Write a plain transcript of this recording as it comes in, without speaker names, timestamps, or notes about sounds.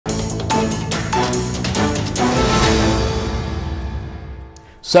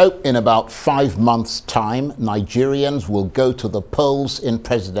So, in about 5 months' time, Nigerians will go to the polls in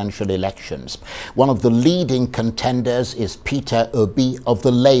presidential elections. One of the leading contenders is Peter Obi of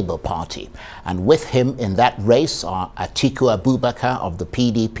the Labour Party. And with him in that race are Atiku Abubakar of the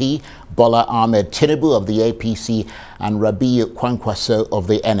PDP, Bola Ahmed Tinubu of the APC, and Rabiu Kwankwaso of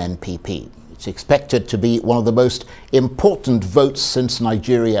the NNPP. It's expected to be one of the most important votes since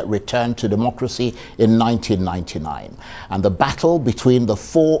Nigeria returned to democracy in 1999. And the battle between the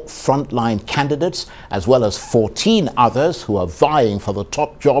 4 frontline candidates, as well as 14 others who are vying for the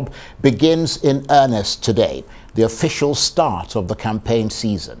top job, begins in earnest today, the official start of the campaign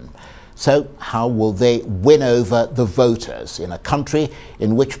season. So how will they win over the voters in a country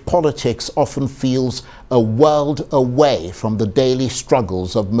in which politics often feels a world away from the daily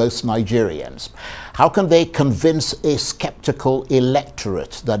struggles of most Nigerians? How can they convince a skeptical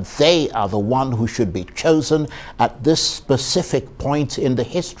electorate that they are the one who should be chosen at this specific point in the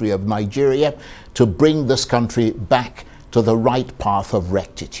history of Nigeria to bring this country back to the right path of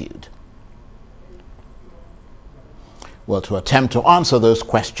rectitude? Well, to attempt to answer those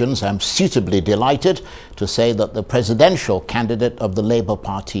questions, I'm suitably delighted to say that the presidential candidate of the Labour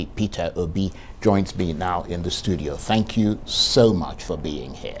Party, Peter Obi, joins me now in the studio. Thank you so much for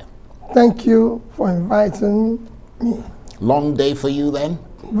being here. Thank you for inviting me. Long day for you then?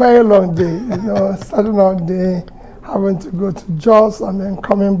 Very long day, you know, starting out day, having to go to Jos and then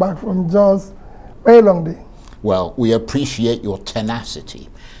coming back from Jos. Very long day. Well, we appreciate your tenacity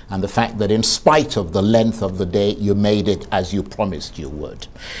and the fact that in spite of the length of the day, you made it as you promised you would.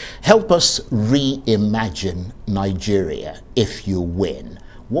 Help us reimagine Nigeria if you win.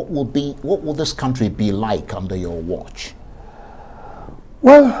 What will this country be like under your watch?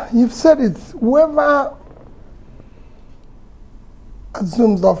 Well, you've said it. Whoever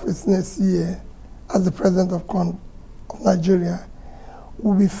assumes office next year as the president of Nigeria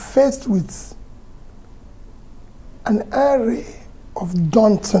will be faced with an array of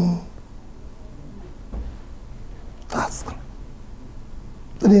daunting task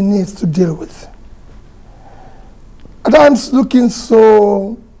that he needs to deal with. At times looking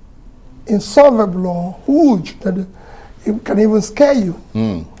so insolvable or huge that it can even scare you.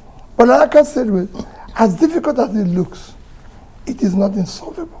 But like I said, as difficult as it looks, it is not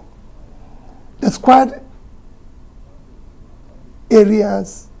insolvable. There's quite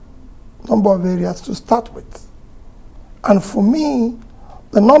number of areas to start with. And for me,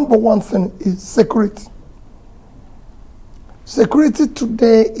 the number one thing is security. Security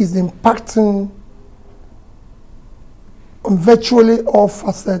today is impacting on virtually all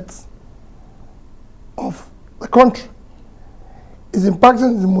facets of the country. It's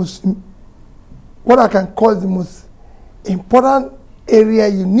impacting the most, what I can call the most important area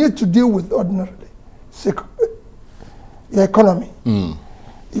you need to deal with ordinarily, your economy. The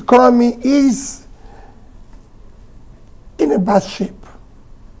economy is in a bad shape.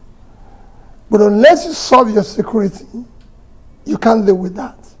 But unless you solve your security, you can't deal with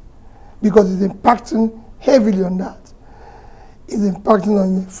that, because it's impacting heavily on that. It's impacting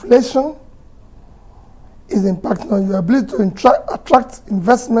on your inflation, it's impacting on your ability to attract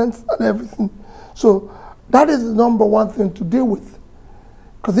investments and everything. So that is the number one thing to deal with.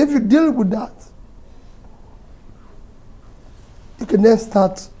 Because if you deal with that, you can then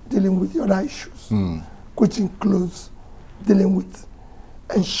start dealing with the other issues, which includes dealing with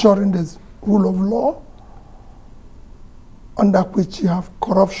ensuring there's rule of law, under which you have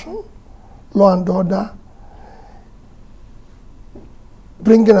corruption, law and order,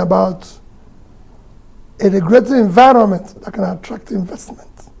 bringing about a regulated environment that can attract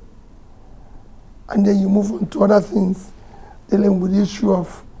investment. And then you move on to other things, dealing with the issue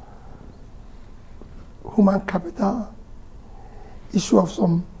of human capital, issue of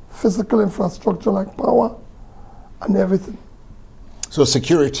some physical infrastructure like power, and everything. So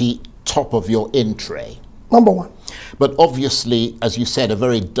security, top of your in tray. Number one. But obviously, as you said, a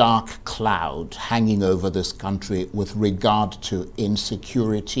very dark cloud hanging over this country with regard to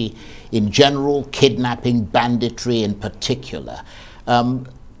insecurity in general, kidnapping, banditry in particular. How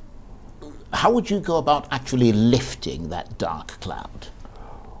would you go about actually lifting that dark cloud?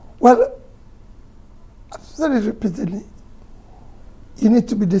 Well, I've said it repeatedly. You need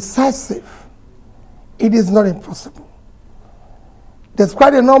to be decisive. It is not impossible. There's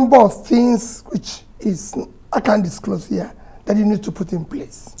quite a number of things which I can't disclose here that you need to put in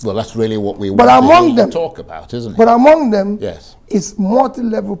place. Well, that's really what we want to talk about, isn't it? But among them, yes, is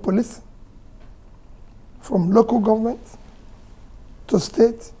multi-level policing, from local government to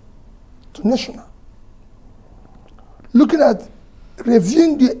state to national. Looking at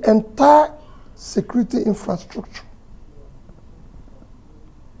reviewing the entire security infrastructure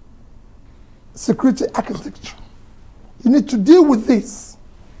security architecture. You need to deal with this.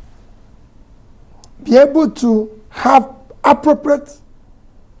 Be able to have appropriate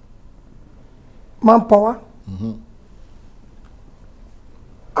manpower,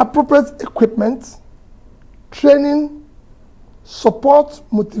 appropriate equipment, training, support,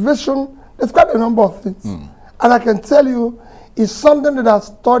 motivation. There's quite a number of things. And I can tell you, it's something that I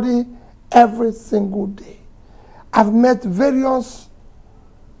study every single day. I've met various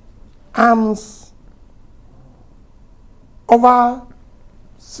arms of our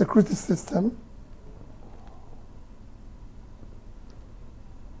security system,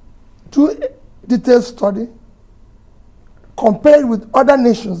 do a detailed study, compared with other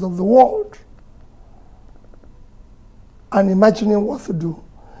nations of the world, and imagining what to do.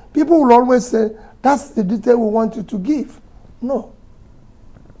 People will always say, that's the detail we want you to give. No.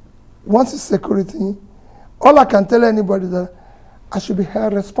 Once it's security, all I can tell anybody is that I should be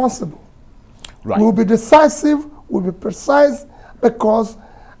held responsible. Right. We'll be decisive, we'll be precise, because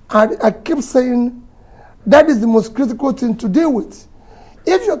I keep saying that is the most critical thing to deal with.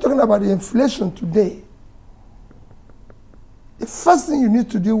 If you're talking about the inflation today, the first thing you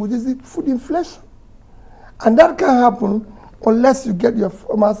need to deal with is the food inflation. And that can happen unless you get your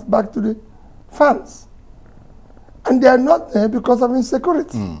farmers back to the farms. And they are not there because of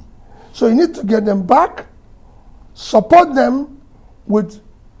insecurity. So you need to get them back, support them with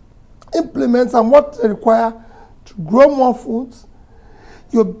implements and what they require to grow more foods.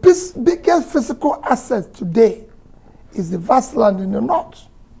 Your biggest physical asset today is the vast land in the north,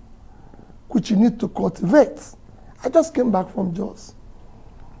 which you need to cultivate. I just came back from Jos.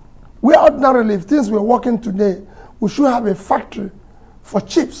 We ordinarily, if things were working today, we should have a factory for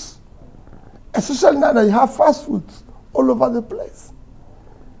chips, especially now that you have fast foods all over the place.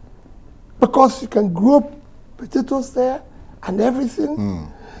 Because you can grow potatoes there and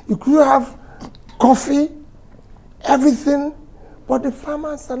everything. You could have coffee, everything, but the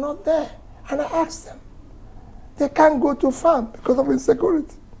farmers are not there. And I asked them, they can't go to farm because of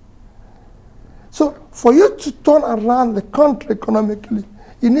insecurity. So for you to turn around the country economically,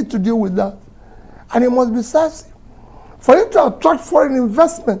 you need to deal with that. And it must be decisive. For you to attract foreign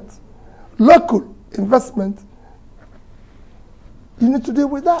investment, local investment, you need to deal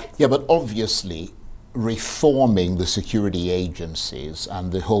with that. Yeah, but obviously reforming the security agencies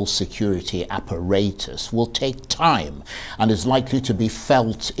and the whole security apparatus will take time and is likely to be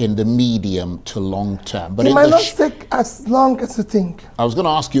felt in the medium to long term. But it might not take as long as you think. I was going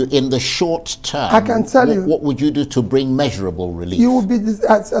to ask you, in the short term, I can tell you, what would you do to bring measurable relief? You will be,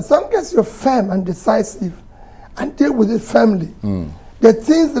 as long as you're firm and decisive and deal with it firmly, the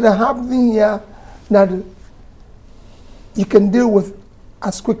things that are happening here that you can deal with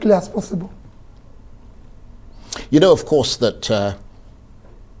as quickly as possible. You know, of course, that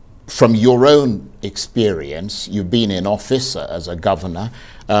from your own experience, you've been in office as a governor,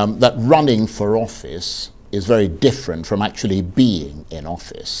 that running for office is very different from actually being in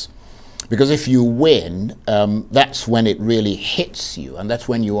office. Because if you win, that's when it really hits you, and that's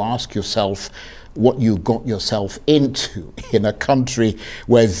when you ask yourself what you got yourself into in a country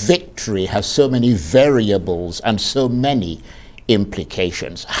where victory has so many variables and so many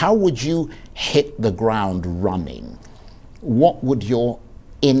implications. How would you hit the ground running? What would your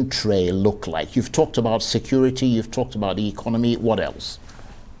entree look like? You've talked about security, you've talked about the economy, what else?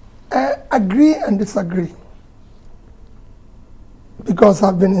 Agree and disagree, because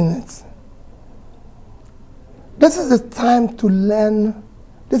I've been in it. This is the time to learn.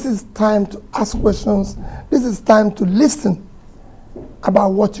 This is time to ask questions. This is time to listen about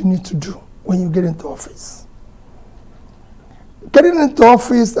what you need to do when you get into office. Getting into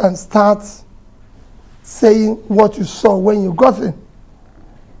office and start saying what you saw when you got in,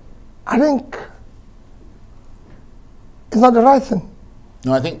 I think it's not the right thing.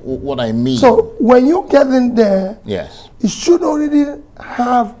 No, I think what I mean... So when you get in there, yes, you should already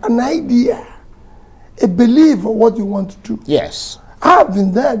have an idea, a belief of what you want to do. Yes. I've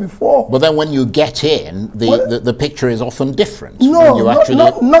been there before. But then when you get in, the picture is often different. No, you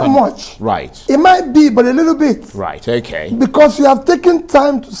not much. Right. It might be, but a little bit. Right, okay. Because you have taken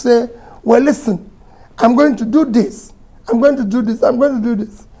time to say, well, listen, I'm going to do this. I'm going to do this. I'm going to do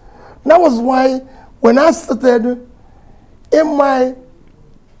this. That was why when I started in my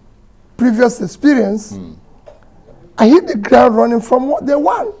previous experience, I hit the ground running from day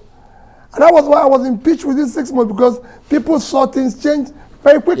one. And that was why I was impeached within 6 months, because people saw things change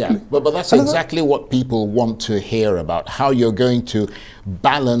very quickly. Yeah, but that's exactly what people want to hear about, how you're going to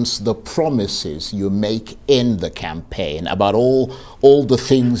balance the promises you make in the campaign, about all the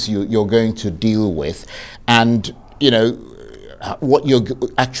things you're going to deal with. And, you know, what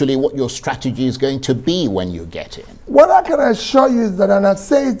your strategy is going to be when you get in? What I can assure you is that, and I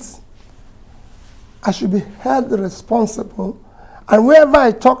say it, I should be held responsible. And wherever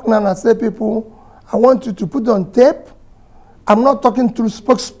I talk now, and I say, people, I want you to put on tape. I'm not talking to a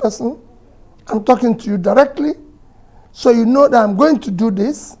spokesperson. I'm talking to you directly. So you know that I'm going to do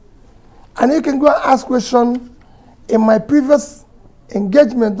this. And you can go and ask questions in my previous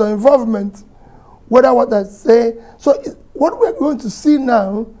engagement or involvement, whether what I say. So what we're going to see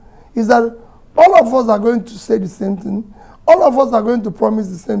now is that all of us are going to say the same thing. All of us are going to promise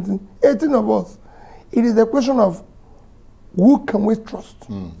the same thing. 18 of us. It is a question of who can we trust?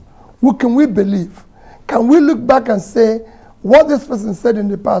 Who can we believe? Can we look back and say, what this person said in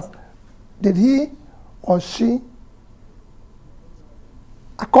the past, did he or she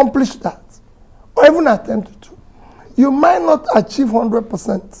accomplish that? Or even attempt to? You might not achieve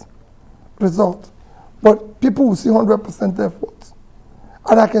 100% result, but people will see 100% effort.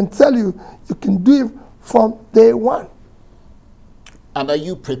 And I can tell you, you can do it from day one. And are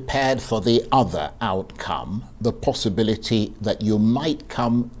you prepared for the other outcome, the possibility that you might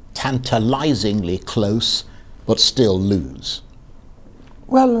come tantalizingly close but still lose?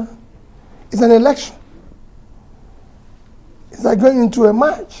 Well, it's an election. It's like going into a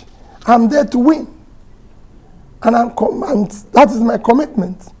match. I'm there to win. And that is my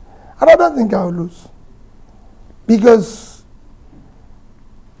commitment. And I don't think I will lose. Because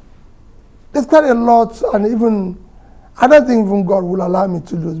there's quite a lot, and even, I don't think even God will allow me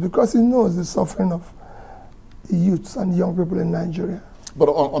to lose, because he knows the suffering of the youths and young people in Nigeria. But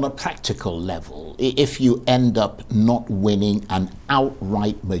on a practical level, if you end up not winning an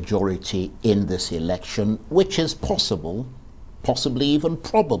outright majority in this election, which is possible, possibly even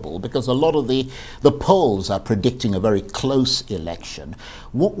probable, because a lot of the polls are predicting a very close election,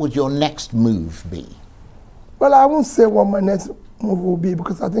 what would your next move be? Well, I won't say what my next move will be,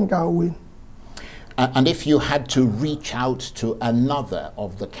 because I think I'll win. And if you had to reach out to another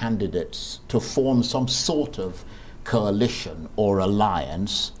of the candidates to form some sort of coalition or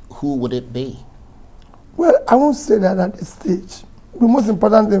alliance, who would it be? Well, I won't say that at this stage. The most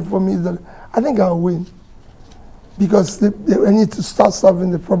important thing for me is that I think I'll win, because they need to start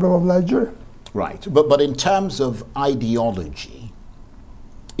solving the problem of Nigeria. Right, but in terms of ideology,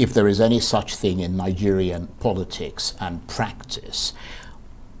 if there is any such thing in Nigerian politics and practice,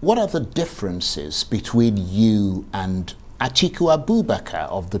 what are the differences between you and Atiku Abubakar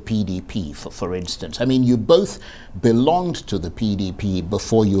of the PDP, for instance? I mean, you both belonged to the PDP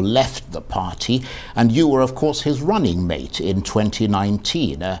before you left the party, and you were, of course, his running mate in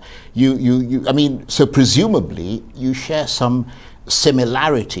 2019. I mean, so presumably you share some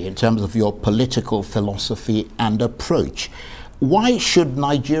similarity in terms of your political philosophy and approach. Why should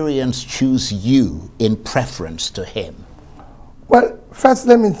Nigerians choose you in preference to him? Well, first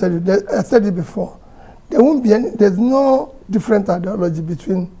let me tell you, I said it before, there won't be any, there's no different ideology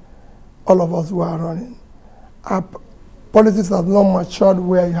between all of us who are running. Our politics has not matured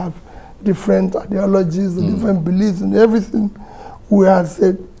where you have different ideologies and different beliefs and everything. We are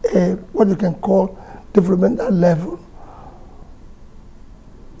at what you can call developmental level.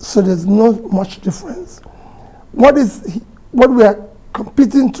 So there's not much difference. What we are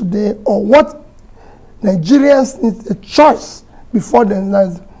competing today, or what Nigerians need a choice before them,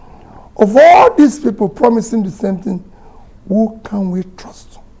 of all these people promising the same thing, who can we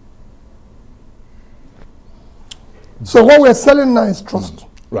trust? So what we're selling now is trust.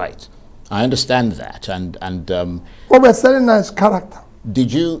 Right. I understand that. And what we're selling now is character.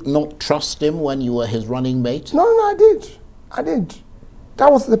 Did you not trust him when you were his running mate? No, I did. I did.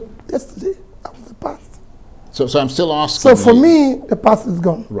 That was yesterday. That was the past. So I'm still asking. So for me, the past is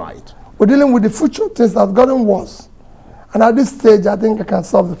gone. Right. We're dealing with the future, things that have gotten worse. And at this stage, I think I can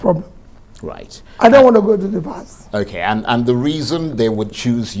solve the problem. Right. I don't want to go to the past. Okay, and the reason they would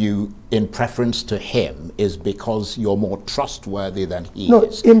choose you in preference to him is because you're more trustworthy than he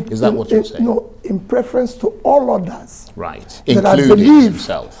is. Is that what you're saying? No, in preference to all others. Right, including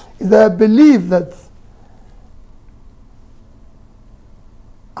himself. That I believe that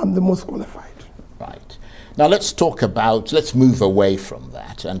I'm the most qualified. Right. Now let's move away from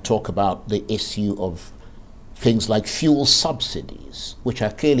that and talk about the issue of things like fuel subsidies, which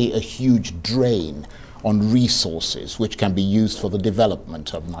are clearly a huge drain on resources which can be used for the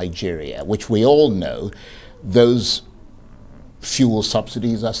development of Nigeria, which we all know those fuel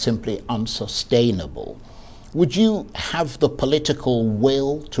subsidies are simply unsustainable. Would you have the political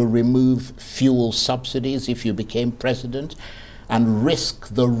will to remove fuel subsidies if you became president and risk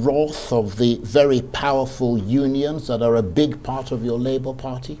the wrath of the very powerful unions that are a big part of your Labour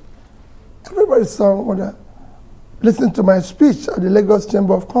Party? Everybody saw listened to my speech at the Lagos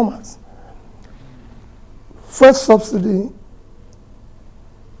Chamber of Commerce. First subsidy,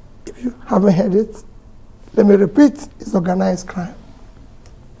 if you haven't heard it, let me repeat, is organized crime.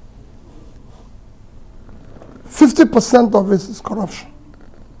 50% of it is corruption.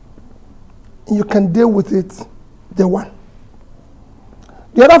 And you can deal with it day one.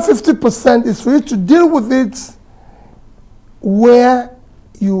 The other 50% is for you to deal with it where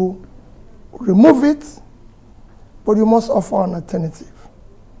you remove it, but you must offer an alternative.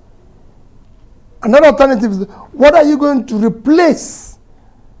 Another alternative is, what are you going to replace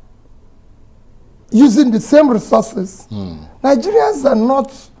using the same resources? Nigerians are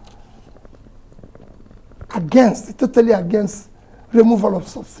not totally against removal of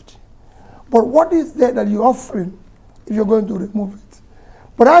subsidy. But what is there that you're offering if you're going to remove it?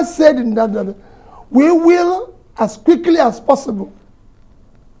 But I said in that we will, as quickly as possible,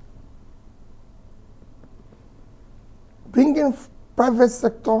 bring in private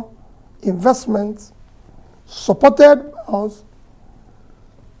sector investments supported by us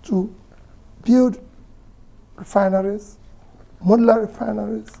to build refineries, modular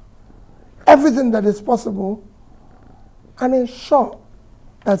refineries, everything that is possible, and ensure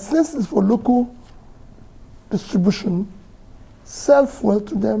that since it's for local distribution, sell fuel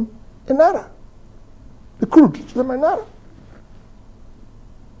to them in Naira, the crude to them in Naira.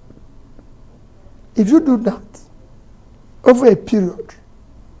 If you do that over a period,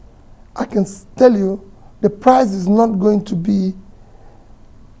 I can tell you the price is not going to be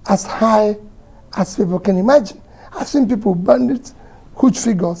as high as people can imagine. I've seen people bandit huge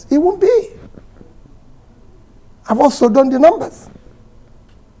figures. It won't be. I've also done the numbers.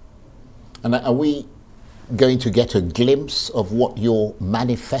 And are we going to get a glimpse of what your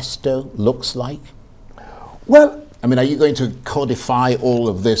manifesto looks like? Well, I mean, are you going to codify all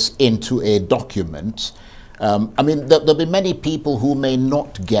of this into a document? I mean, there'll be many people who may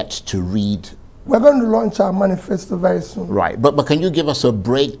not get to read. We're going to launch our manifesto very soon. Right, but can you give us a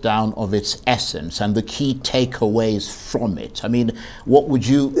breakdown of its essence and the key takeaways from it? I mean, what would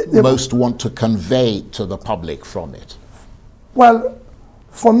you most want to convey to the public from it? Well,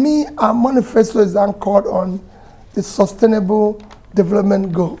 for me, our manifesto is anchored on the Sustainable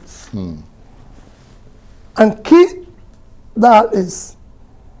Development Goals. And key that is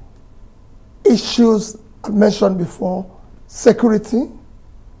issues I've mentioned before: security,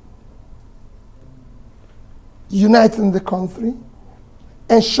 uniting the country,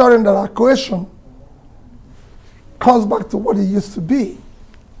 ensuring that our cohesion comes back to what it used to be,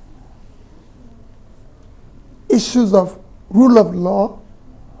 issues of rule of law,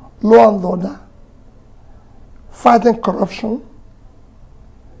 law and order, fighting corruption,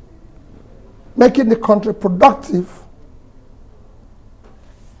 making the country productive,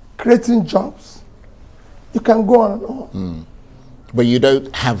 creating jobs. You can go on and on. But you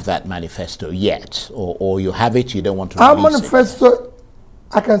don't have that manifesto yet, or you have it, you don't want to Our release manifesto,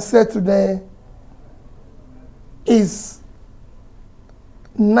 I can say today, is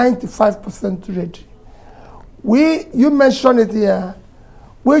 95% ready. You mentioned it here,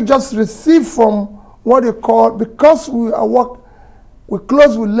 we just received from what you call, because we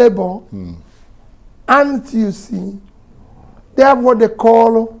close with labor and TUC, they have what they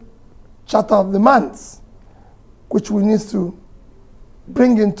call Charter of Demands, which we need to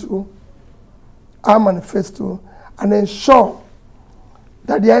bring into our manifesto and ensure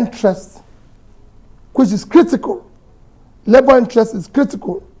that the interest, which is critical, labor interest is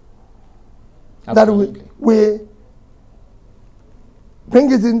critical, absolutely, that we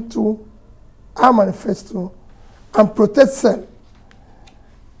bring it into our manifesto and protect them.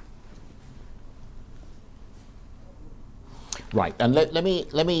 Right, and let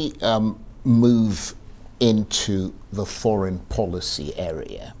me move into the foreign policy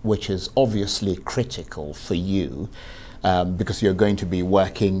area, which is obviously critical for you because you're going to be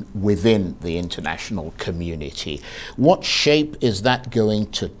working within the international community. What shape is that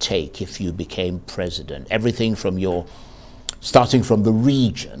going to take if you became president? Everything from starting from the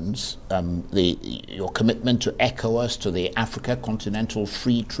regions, your commitment to ECOWAS, to the Africa Continental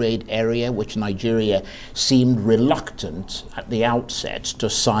Free Trade Area, which Nigeria seemed reluctant at the outset to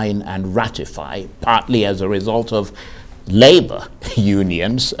sign and ratify, partly as a result of labor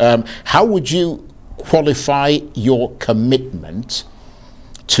unions. How would you qualify your commitment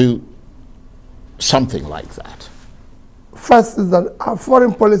to something like that? First is that our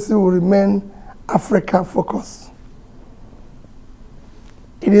foreign policy will remain Africa focused.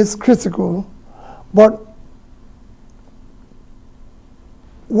 It is critical, but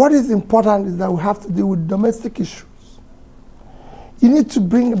what is important is that we have to deal with domestic issues. You need to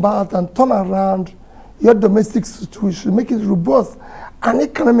bring about and turn around your domestic situation, make it robust and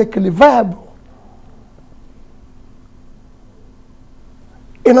economically viable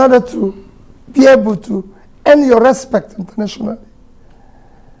in order to be able to earn your respect internationally.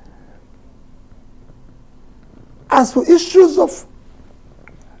 As for issues of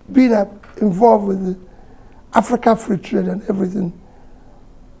being involved with the Africa Free Trade and everything,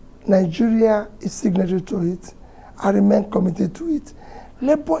 Nigeria is signatory to it. I remain committed to it.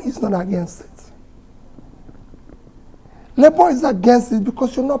 Labour is not against it. Labour is against it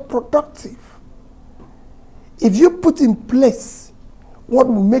because you're not productive. If you put in place what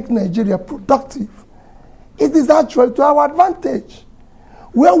will make Nigeria productive, it is actually to our advantage.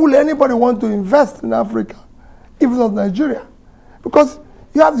 Where will anybody want to invest in Africa if not Nigeria? Because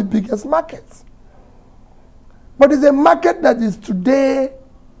you have the biggest market. But it's a market that is today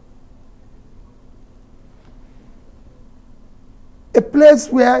a place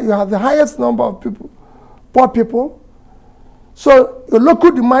where you have the highest number of people, poor people. So your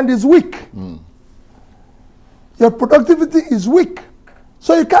local demand is weak. Your productivity is weak.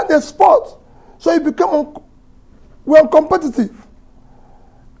 So you can't export. So you become uncompetitive.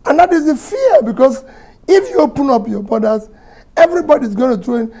 And that is the fear, because if you open up your borders, everybody's going to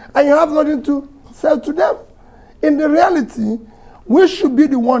throw in, and you have nothing to sell to them. In the reality, we should be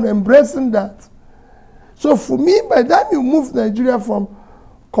the one embracing that. So for me, by the time you move Nigeria from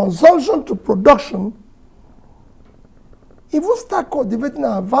consumption to production, if we start cultivating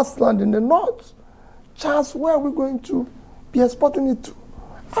our vast land in the north, Charles, where are we going to be exporting it to?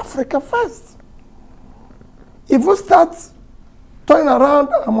 Africa first. If we start turning around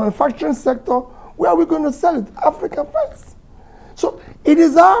our manufacturing sector, where are we going to sell it? Africa first. So it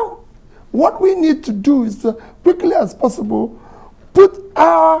is what we need to do is to, quickly as possible, put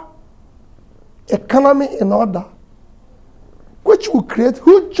our economy in order, which will create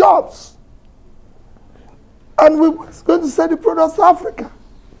huge jobs. And we're going to sell the products to Africa.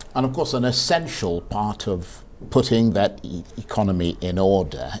 And of course, an essential part of putting that economy in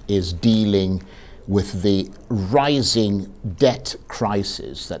order is dealing with the rising debt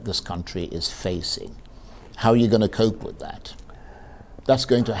crisis that this country is facing. How are you going to cope with that? That's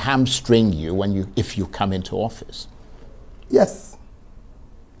going to hamstring you if you come into office. Yes.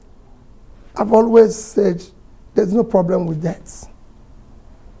 I've always said there's no problem with debts.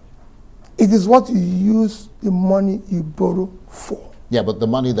 It is what you use the money you borrow for. Yeah, but the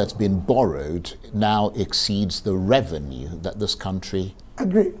money that's been borrowed now exceeds the revenue that this country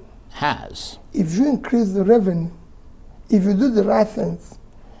has. If you increase the revenue, if you do the right things,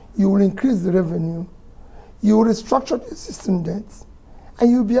 you will increase the revenue, you will restructure the existing debts, and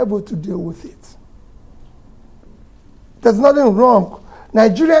you'll be able to deal with it. There's nothing wrong.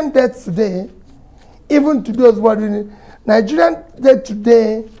 Nigerian debt today, even to those who are doing it, Nigerian debt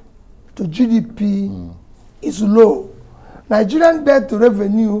today to GDP is low. Nigerian debt to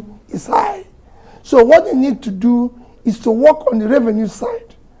revenue is high. So what you need to do is to work on the revenue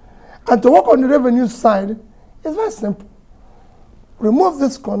side. And to work on the revenue side is very simple. Remove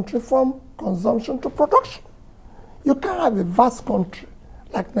this country from consumption to production. You can't have a vast country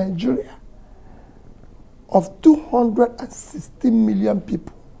like Nigeria of 260 million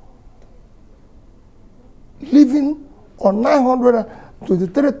people living on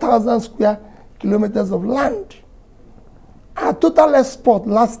 923,000 square kilometers of land. Our total export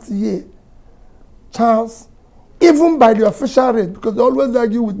last year, Charles, even by the official rate, because they always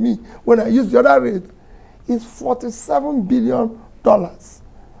argue with me when I use the other rate, is $47 billion.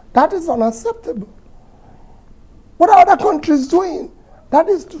 That is unacceptable. What are other countries doing? That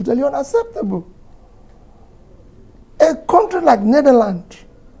is totally unacceptable. A country like Netherlands,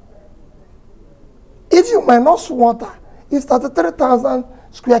 if you minus water, is 33,000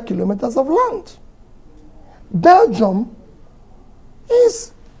 square kilometers of land. Belgium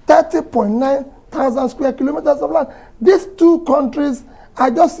is 30.9 thousand square kilometers of land. These two countries are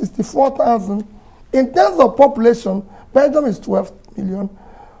just 64,000. In terms of population, Belgium is 12 million.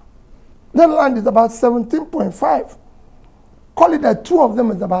 Netherlands is about 17.5. Call it that two of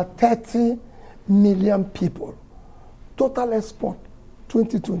them is about 30 million people. Total export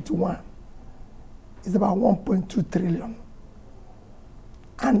 2021 is about 1.2 trillion.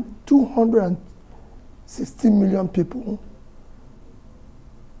 And 260 million people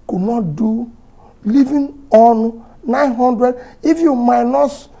could not do living on 900. If you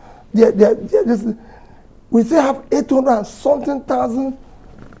minus we still have 800 and something thousand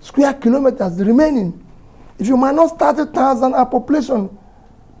square kilometers remaining. If you minus 30,000, our population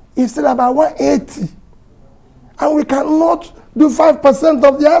is still about 180. And we cannot do 5%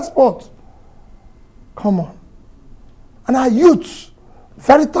 of the export. Come on. And our youth,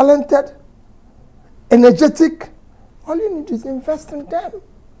 very talented, energetic, all you need is invest in them.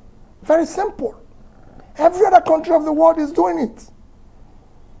 Very simple. Every other country of the world is doing it.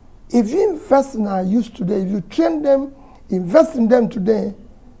 If you invest in our youth today, if you train them, invest in them today,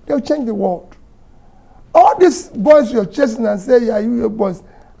 they'll change the world. All these boys you're chasing and say, yeah, you boys,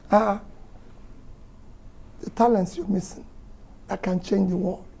 are the talents you're missing that can change the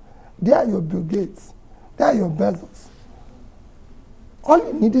world. They are your Bill Gates. They are your Bezos. All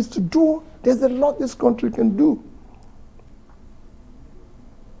you need is to do. There's a lot this country can do.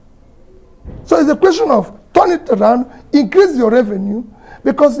 So it's a question of turn it around, increase your revenue,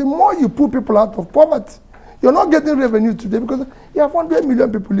 because the more you put people out of poverty, you're not getting revenue today because you have 100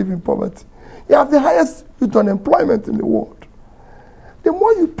 million people living in poverty. You have the highest youth unemployment in the world. The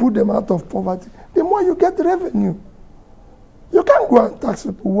more you put them out of poverty, the more you get revenue. You can't go and tax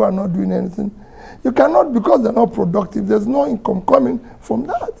people who are not doing anything. You cannot, because they're not productive. There's no income coming from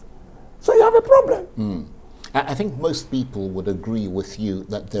that. So you have a problem. I think most people would agree with you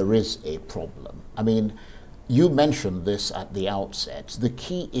that there is a problem. I mean, you mentioned this at the outset. The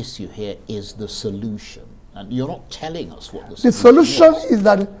key issue here is the solution. And you're not telling us what the solution is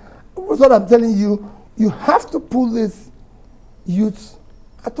that, what I'm telling you, you have to pull these youths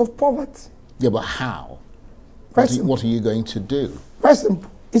out of poverty. Yeah, but how? What are you going to do? Very simple.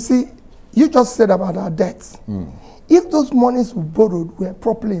 You see, you just said about our debts. If those monies we borrowed were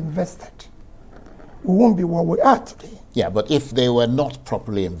properly invested, we won't be where we are today. Yeah, but if they were not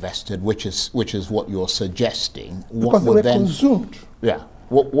properly invested, which is what you're suggesting, what would then consumed? Yeah,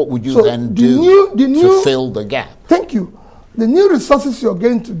 what would you then do to fill the gap? Thank you. The new resources you're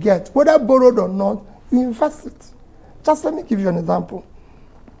going to get, whether borrowed or not, you invest it. Just let me give you an example.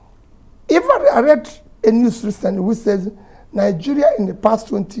 If I read a news recently which says Nigeria in the past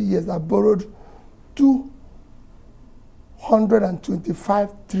 20 years have borrowed 225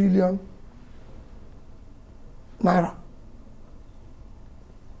 trillion naira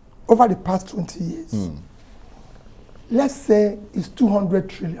over the past 20 years. Let's say it's 200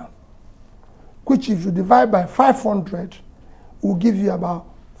 trillion, which if you divide by 500, will give you about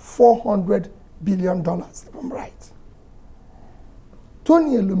 $400 billion, if I'm right.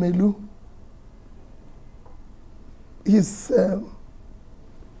 Tony Elumelu, his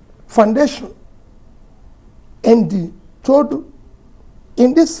foundation, ND, told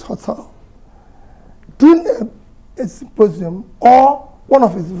in this hotel, during a symposium or one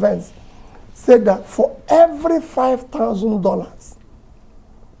of his events, said that for every $5,000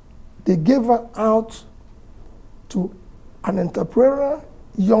 they gave out to an entrepreneur,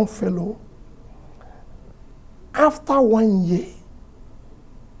 young fellow, after 1 year,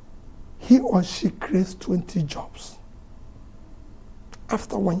 he or she creates 20 jobs.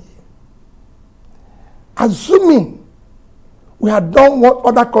 After 1 year. Assuming we had done what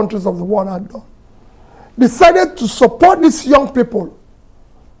other countries of the world had done, decided to support these young people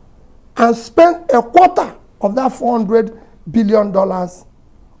and spend a quarter of that $400 billion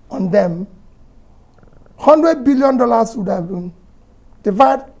on them, $100 billion would have been,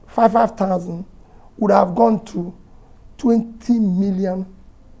 divide 5,000, would have gone to 20 million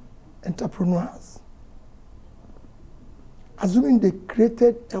entrepreneurs. Assuming they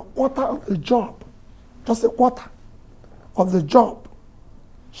created a quarter of the job, just a quarter of the job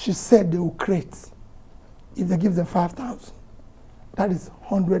she said they will create if they give them 5,000. That is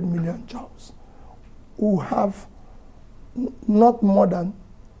 100 million jobs. Who have not more than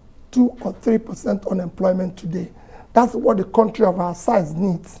 2 or 3% unemployment today. That's what the country of our size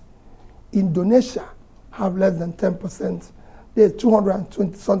needs. Indonesia have less than 10%. There's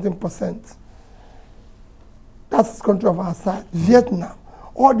 220-something percent. That's the country of our size. Vietnam.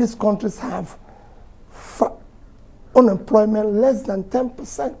 All these countries have unemployment less than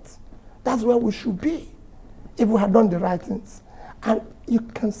 10%. That's where we should be if we had done the right things. And you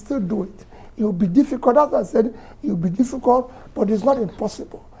can still do it. It will be difficult. As I said, it will be difficult, but it's not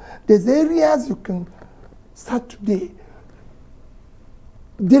impossible. There's areas you can start today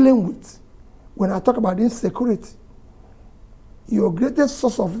dealing with. When I talk about insecurity, your greatest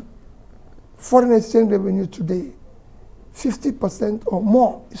source of foreign exchange revenue today, 50% or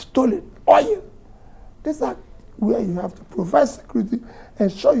more is stolen. Oil. These are where you have to provide security,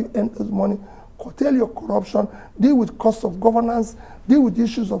 ensure you earn those money, curtail your corruption, deal with cost of governance, deal with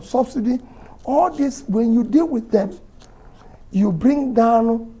issues of subsidy. All this, when you deal with them, you bring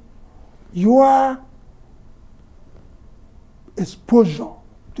down your exposure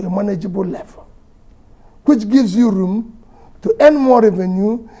to a manageable level, which gives you room to earn more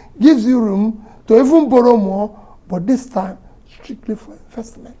revenue, gives you room to even borrow more, but this time strictly for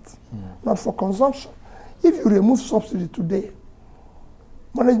investment, not for consumption. If you remove subsidy today,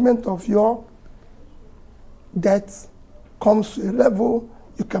 management of your debt comes to a level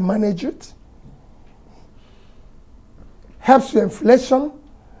you can manage it. Helps your inflation,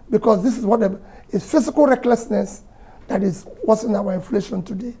 because this is what is physical recklessness that is what's in our inflation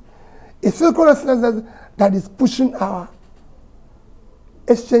today. It's physical recklessness that is pushing our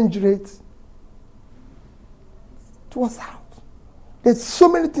exchange rate towards out. There's so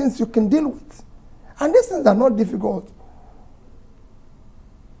many things you can deal with. And these things are not difficult.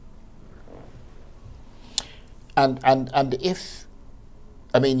 And if,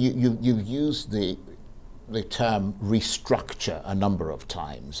 I mean, you've used the term restructure a number of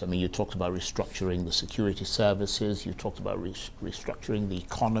times. I mean, you talked about restructuring the security services, you talked about restructuring the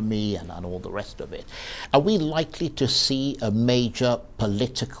economy and all the rest of it. Are we likely to see a major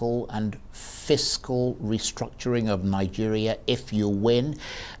political and fiscal restructuring of Nigeria if you win,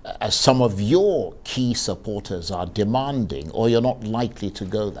 as some of your key supporters are demanding, or you're not likely to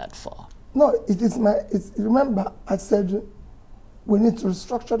go that far? No, remember, I said we need to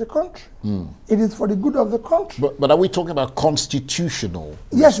restructure the country. It is for the good of the country. But are we talking about constitutional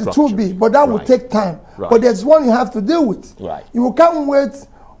Yes, it will be, but that will take time. Right. But there's one you have to deal with. Right. We can't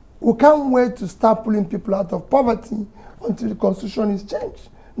wait to start pulling people out of poverty until the constitution is changed.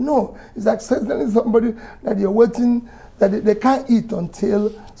 No, it's like telling somebody that you're waiting, that they can't eat until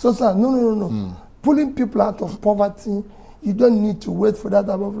no. Pulling people out of poverty, you don't need to wait for that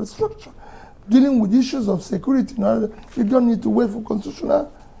type of restructure. Dealing with issues of security, you don't need to wait for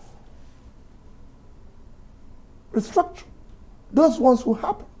constitutional restructure. Those ones will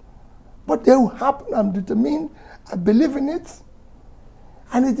happen. But they will happen. I'm determined. I believe in it.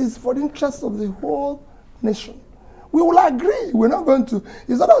 And it is for the interest of the whole nation. We will agree. We're not going to,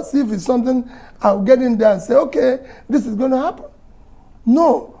 it's not as if it's something I'll get in there and say, okay, this is going to happen.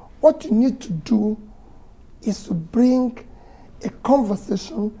 No. What you need to do is to bring a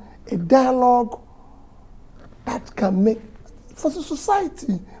conversation, a dialogue that can make for the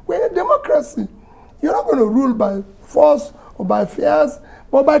society. We're in a democracy. You're not going to rule by force or by fears,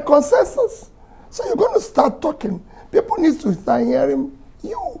 but by consensus. So you're going to start talking. People need to start hearing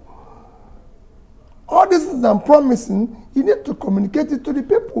you. All this is I'm promising, you need to communicate it to the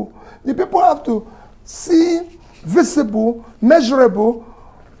people. The people have to see visible, measurable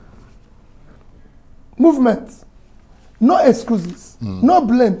movements. No excuses, no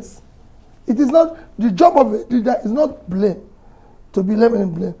blames. It is not, the job of a leader is not blame, to be blame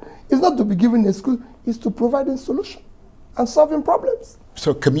and blame. It's not to be given an excuse, it's to provide a solution and solving problems.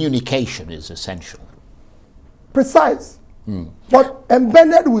 So communication is essential. Precise, but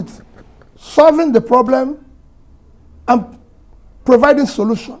embedded with solving the problem and providing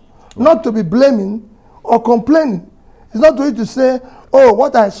solution. Not to be blaming or complaining. It's not to you to say, oh,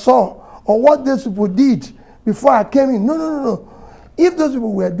 what I saw or what these people did before I came in. No. If those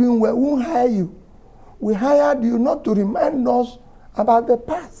people were doing well, we won't hire you. We hired you not to remind us about the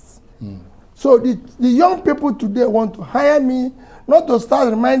past. So the young people today want to hire me, not to start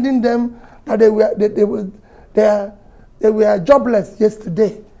reminding them that they were jobless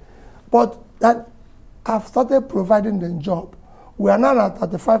yesterday, but that I've started providing them job. We are now at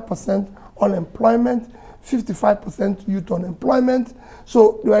 35% unemployment, 55% youth unemployment.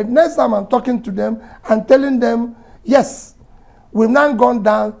 So the next time I'm talking to them and telling them, yes, we've now gone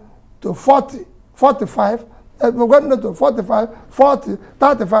down to 40, 45, we're going down to 45, 40,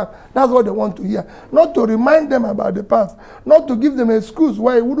 35. That's what they want to hear. Not to remind them about the past, not to give them an excuse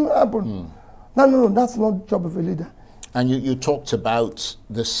why it wouldn't happen. No, that's not the job of a leader. And you talked about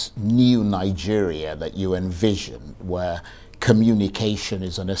this new Nigeria that you envision, where communication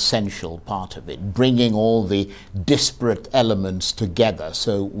is an essential part of it, bringing all the disparate elements together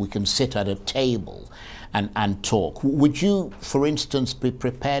so we can sit at a table and talk. Would you, for instance, be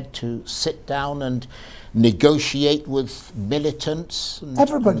prepared to sit down and negotiate with militants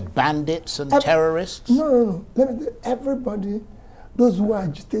and bandits and terrorists? No. Let me tell you, everybody, those who are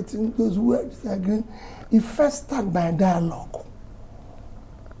agitating, those who are disagreeing, you first start by dialogue.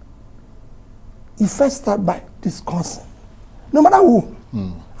 You first start by discussing. No matter who,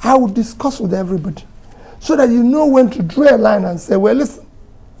 I will discuss with everybody so that you know when to draw a line and say, well, listen,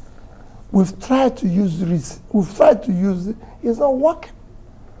 we've tried to use this, we've tried to use it, it's not working.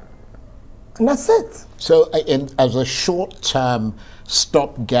 And that's it. So as a short-term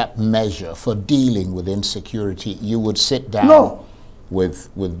stopgap measure for dealing with insecurity, you would sit down with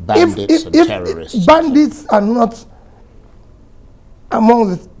bandits and terrorists? If bandits are not among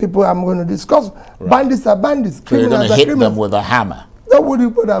the people I'm going to discuss. Right. Bandits are bandits. So you're going to hit them with a hammer? That's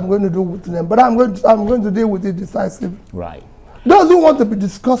what I'm going to do with them. But I'm going to deal with it decisively. Right. Those who want to be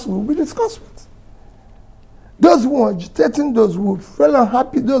discussed with will be discussed with. Those who are agitating, those who feel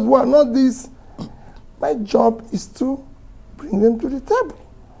unhappy, those who are not this, My job is to bring them to the table.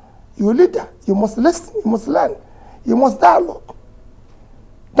 You're a leader. You must listen. You must learn. You must dialogue.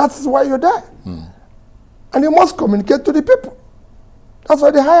 That is why you're there. And you must communicate to the people. That's why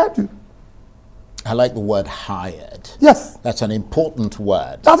they hired you. I like the word hired. Yes. That's an important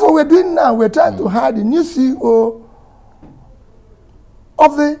word. That's what we're doing now. We're trying to hire the new CEO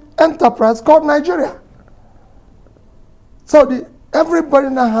of the enterprise called Nigeria. So everybody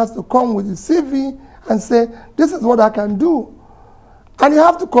now has to come with a CV and say, this is what I can do. And you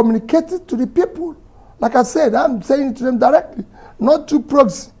have to communicate it to the people. Like I said, I'm saying it to them directly, not to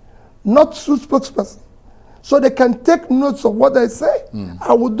proxy, not to spokesperson. So they can take notes of what I say,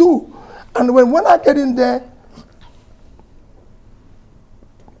 I will do. And when I get in there,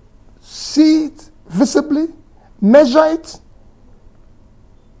 see it visibly, measure it.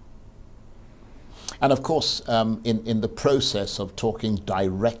 And of course, in the process of talking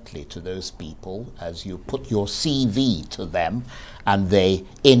directly to those people, as you put your CV to them and they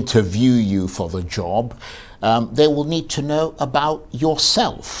interview you for the job, they will need to know about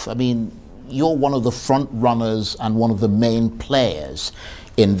yourself. I mean, you're one of the front runners and one of the main players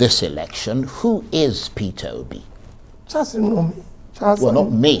in this election. Who is Peter Obi? Just you know me. Well,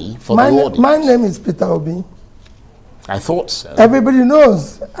 not me, for the audience. My name is Peter Obi. I thought so. Everybody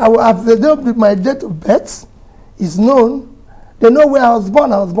knows. My date of birth is known. They know where I was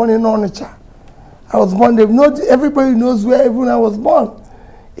born. I was born in Onitsha. I was born, everybody knows where even I was born.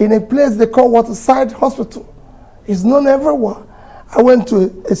 In a place they call Waterside Hospital. It's known everywhere. I went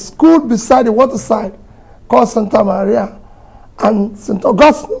to a school beside the Waterside called Santa Maria and St.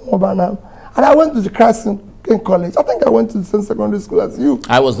 Augustine, Mobanam. And I went to the Christ in college. I think I went to the same secondary school as you.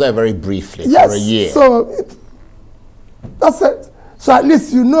 I was there very briefly yes, for a year. So that's it. So at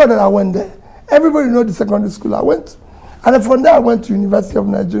least you know that I went there. Everybody knows the secondary school I went to. And then from there I went to University of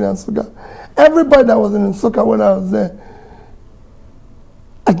Nigeria and Nsukka. Everybody that was in Nsukka when I was there,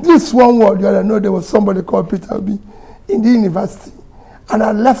 at least one word the other know there was somebody called Peter Obi in the university. And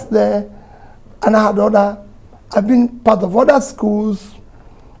I left there and I've been part of other schools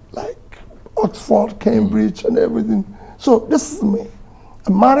like Oxford, Cambridge and everything. So this is me.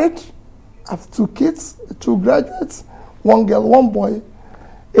 I'm married, I have 2 kids, 2 graduates, 1 girl, 1 boy,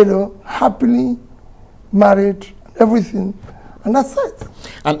 happily married, everything. And that's it.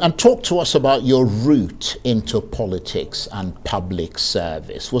 And talk to us about your route into politics and public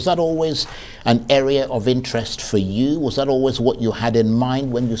service. Was that always an area of interest for you? Was that always what you had in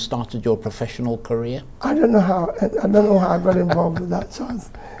mind when you started your professional career? I don't know how I got involved with that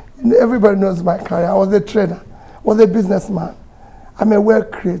chance. Everybody knows my career. I was a trader, I was a businessman. I'm a wealth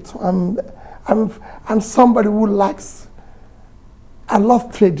creator. I'm somebody who likes, I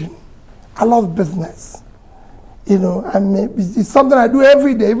love trading. I love business. It's something I do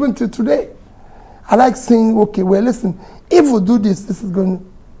every day, even till today. I like saying, okay, well, listen, if we do this, this is going to,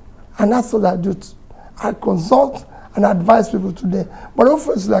 and that's what I do. I consult and advise people today. But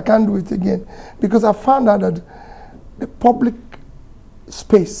obviously, I can't do it again because I found out that the public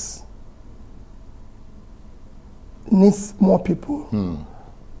space needs more people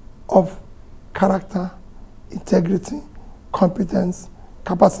of character, integrity, competence,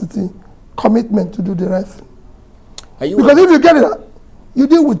 capacity, commitment to do the right thing. Because if you get it, you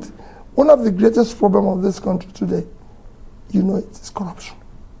deal with one of the greatest problems of this country today. You know it is corruption.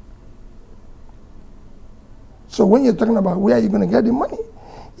 So when you're talking about where are you going to get the money,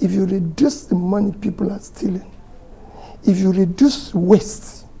 if you reduce the money people are stealing, if you reduce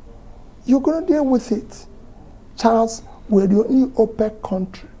waste, you're going to deal with it. Charles, we're the only OPEC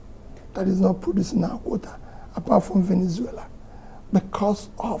country that is not producing our quota, apart from Venezuela. Because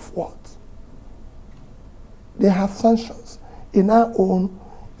of what? They have sanctions. In our own,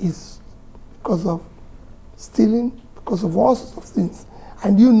 is because of stealing, because of all sorts of things.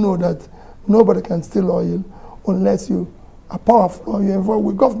 And you know that nobody can steal oil unless you are powerful or you're involved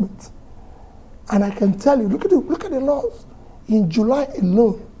with government. And I can tell you, look at the laws. In July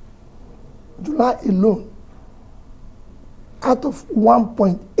alone, out of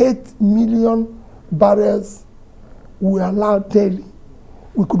 1.8 million barrels we allowed daily,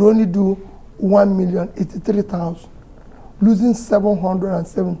 we could only do 1,083,000, losing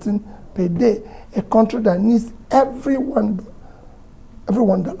 717 per day. A country that needs every $1,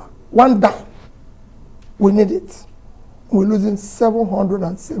 $1 dime, we need it. We're losing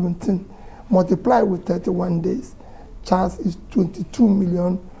 717. Multiply with 31 days, Charles is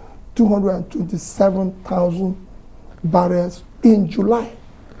 22,227,000 barrels in July,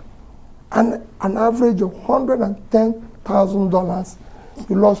 and an average of $110,000.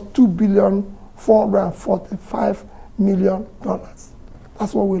 We lost $2,445,000,000.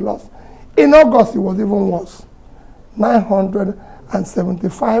 That's what we lost. In August, it was even worse.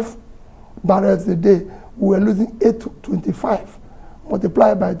 975 barrels a day. We were losing 825.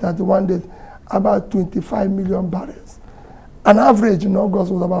 Multiplied by 31 days, about 25 million barrels. An average in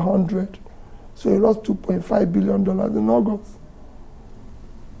August was about 100. So he lost $2.5 billion in August.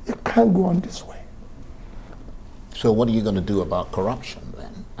 It can't go on this way. So what are you going to do about corruption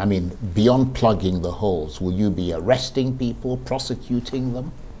then? I mean, beyond plugging the holes, will you be arresting people, prosecuting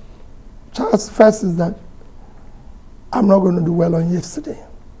them? Charles, first is that I'm not going to do well on yesterday.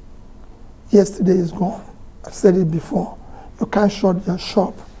 Yesterday is gone. I've said it before. You can't shut your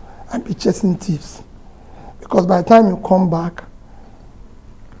shop and be chasing thieves. Because by the time you come back,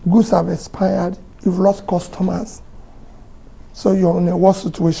 goods have expired, you've lost customers, so you're in a worse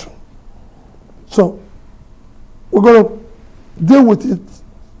situation. So we're going to deal with it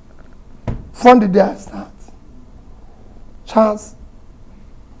from the day I start. Charles,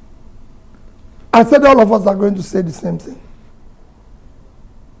 I said all of us are going to say the same thing.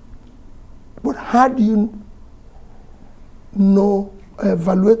 But how do you know,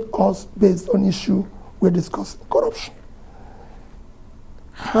 evaluate us based on issue we're discussing? Corruption.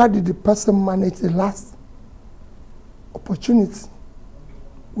 How did the person manage the last opportunity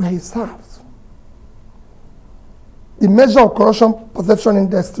where he serves? The measure of corruption perception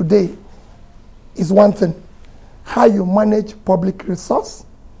index today is one thing. How you manage public resource.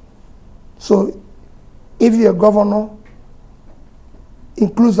 So if you're a governor,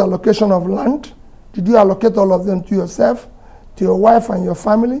 includes allocation of land. Did you allocate all of them to yourself, to your wife and your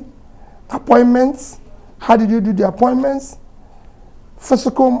family? Appointments. How did you do the appointments?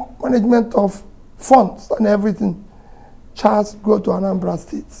 Physical management of funds and everything. Charles, go to Anambra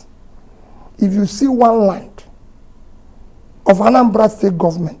State. If you see one land of Anambra State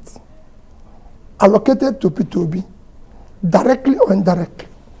government allocated to Peter Obi, directly or indirectly,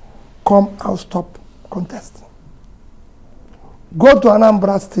 come out, stop contesting. Go to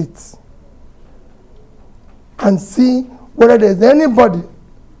Anambra State and see whether there's anybody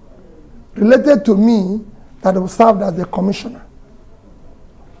related to me that will serve as a commissioner.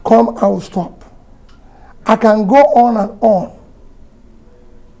 Come, I will stop. I can go on and on.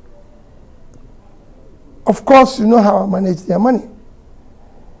 Of course, you know how I manage their money.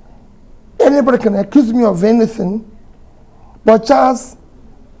 Anybody can accuse me of anything, but Charles,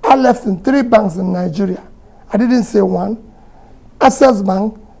 I left in 3 banks in Nigeria. I didn't say one. Access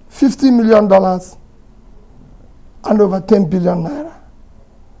Bank, $50 million and over 10 billion naira.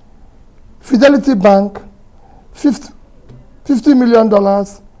 Fidelity Bank, $50 million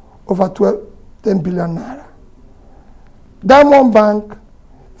over 10 billion naira. Diamond Bank,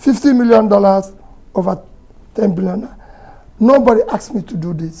 $50 million over 10 billion naira. Nobody asked me to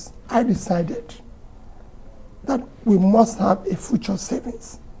do this. I decided that we must have a future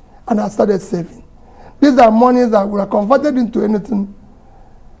savings. And I started saving. These are monies that we are converted into anything.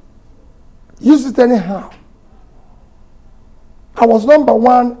 Use it anyhow. I was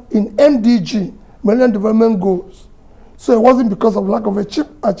 #1 in MDG, Millennium Development Goals. So it wasn't because of lack of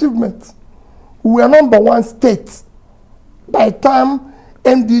achievement. We were #1 state by the time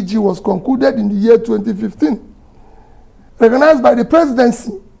MDG was concluded in the year 2015. Recognized by the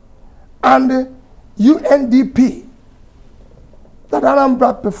presidency and the UNDP that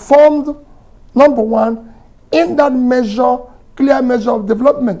Anambra performed #1 in that measure, clear measure of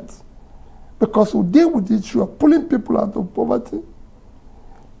development. Because we deal with the issue of pulling people out of poverty,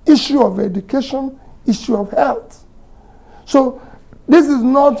 issue of education, issue of health. So this is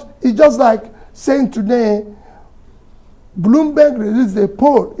not, it's just like saying today, Bloomberg released a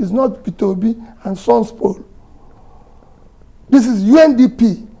poll. It's not Peter Obi and Sons poll. This is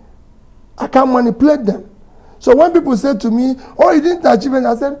UNDP. I can't manipulate them. So when people say to me, oh, you didn't achieve it,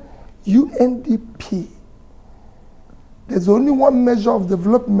 I said, UNDP. There's only one measure of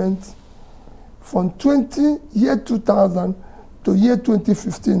development from year 2000 to year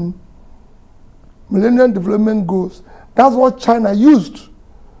 2015. Millennium Development Goals. That's what China used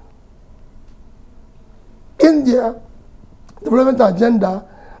in their development agenda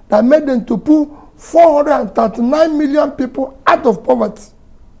that made them to pull 439 million people out of poverty.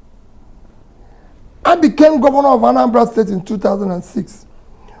 I became governor of Anambra State in 2006.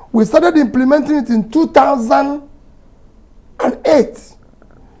 We started implementing it in 2008.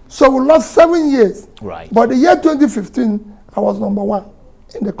 So we lost 7 years. Right. But the year 2015, I was #1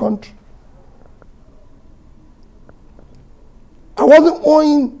 in the country. I wasn't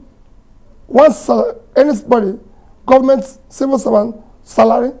owing anybody, government, civil servant,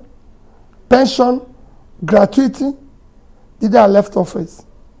 salary, pension, gratuity, the day I left office.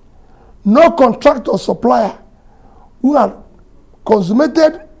 No contractor or supplier who had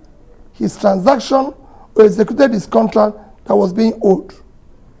consummated his transaction or executed his contract that was being owed.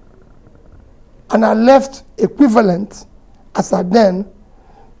 And I left equivalent, as at then,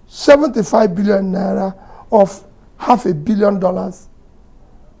 75 billion naira of $500 million.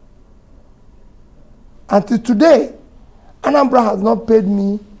 Until today, Anambra has not paid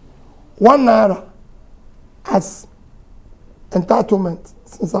me 1 naira as entitlement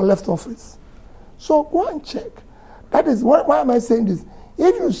since I left office. So go and check. That is why am I saying this?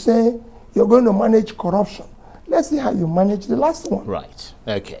 If you say you're going to manage corruption, let's see how you manage the last one. Right.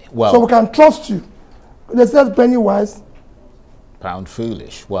 Okay. Well, so we can trust you. They said penny wise, pound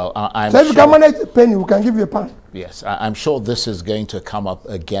foolish. Well, I'm so if sure, you can manage a penny, we can give you a pound. Yes, I'm sure this is going to come up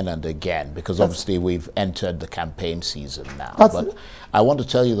again and again because obviously we've entered the campaign season now. But I want to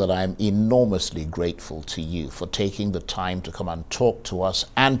tell you that I'm enormously grateful to you for taking the time to come and talk to us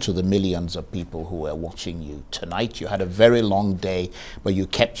and to the millions of people who are watching you tonight. You had a very long day, but you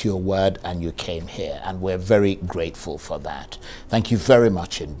kept your word and you came here, and we're very grateful for that. Thank you very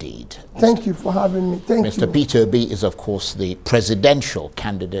much indeed. Thank you for having me. Thank you. Mr. Peter Obi is, of course, the presidential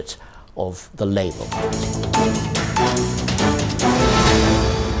candidate of the Labour Party.